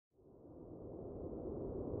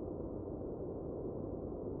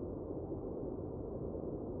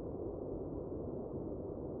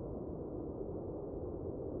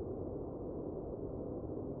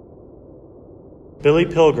Billy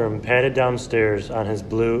Pilgrim padded downstairs on his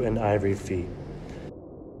blue and ivory feet.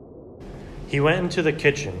 He went into the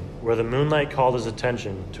kitchen, where the moonlight called his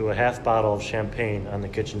attention to a half bottle of champagne on the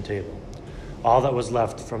kitchen table, all that was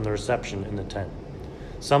left from the reception in the tent.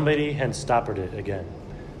 Somebody had stoppered it again.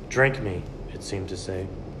 "Drink me," it seemed to say.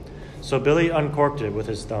 So Billy uncorked it with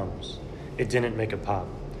his thumbs. It didn't make a pop.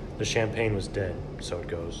 The champagne was dead, so it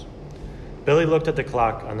goes. Billy looked at the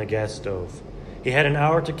clock on the gas stove. He had an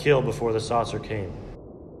hour to kill before the saucer came.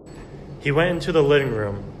 He went into the living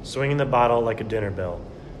room, swinging the bottle like a dinner bell,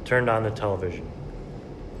 turned on the television.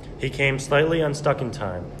 He came slightly unstuck in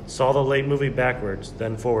time, saw the late movie backwards,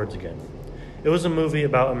 then forwards again. It was a movie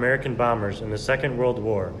about American bombers in the Second World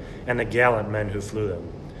War and the gallant men who flew them.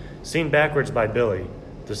 Seen backwards by Billy,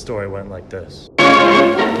 the story went like this.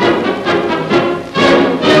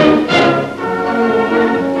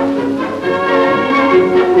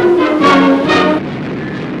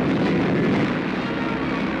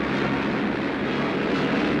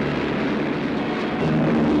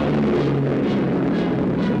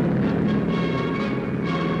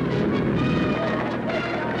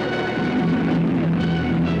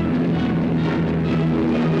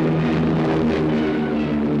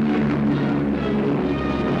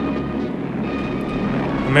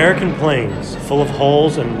 American planes, full of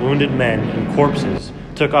holes and wounded men and corpses,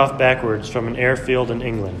 took off backwards from an airfield in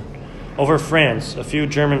England. Over France, a few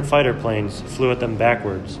German fighter planes flew at them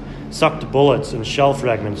backwards, sucked bullets and shell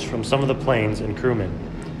fragments from some of the planes and crewmen.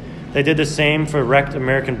 They did the same for wrecked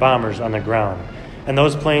American bombers on the ground, and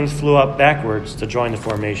those planes flew up backwards to join the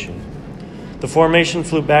formation. The formation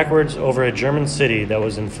flew backwards over a German city that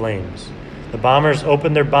was in flames. The bombers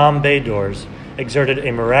opened their bomb bay doors, exerted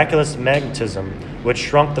a miraculous magnetism which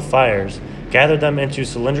shrunk the fires, gathered them into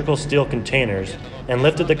cylindrical steel containers, and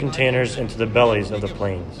lifted the containers into the bellies of the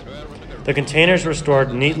planes. The containers were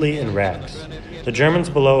stored neatly in racks. The Germans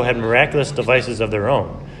below had miraculous devices of their own,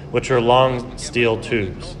 which were long steel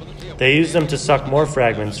tubes. They used them to suck more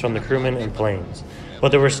fragments from the crewmen and planes,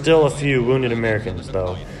 but there were still a few wounded Americans,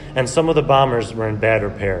 though, and some of the bombers were in bad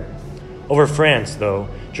repair. Over France, though,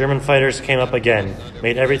 German fighters came up again,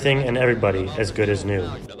 made everything and everybody as good as new.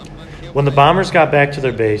 When the bombers got back to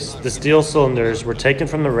their base, the steel cylinders were taken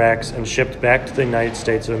from the racks and shipped back to the United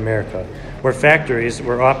States of America, where factories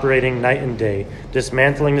were operating night and day,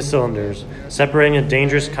 dismantling the cylinders, separating the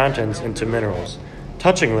dangerous contents into minerals.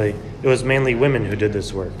 Touchingly, it was mainly women who did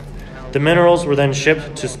this work. The minerals were then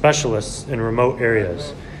shipped to specialists in remote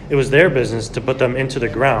areas. It was their business to put them into the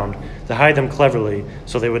ground, to hide them cleverly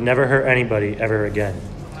so they would never hurt anybody ever again.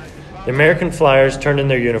 The American flyers turned in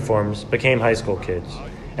their uniforms, became high school kids.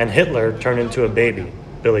 And Hitler turned into a baby,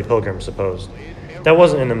 Billy Pilgrim supposed. That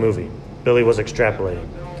wasn't in the movie. Billy was extrapolating.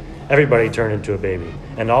 Everybody turned into a baby,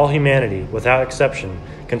 and all humanity, without exception,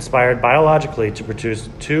 conspired biologically to produce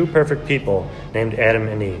two perfect people named Adam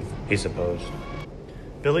and Eve, he supposed.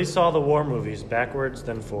 Billy saw the war movies backwards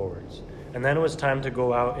then forwards, and then it was time to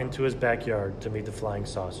go out into his backyard to meet the flying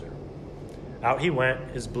saucer. Out he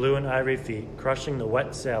went, his blue and ivory feet crushing the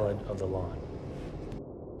wet salad of the lawn.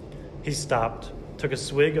 He stopped, took a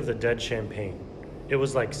swig of the dead champagne. It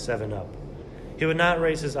was like 7-Up. He would not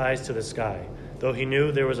raise his eyes to the sky, though he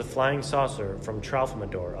knew there was a flying saucer from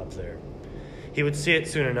Tralfamadore up there. He would see it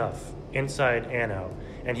soon enough, inside and out,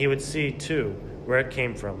 and he would see, too, where it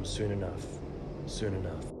came from soon enough. Soon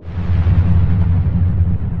enough.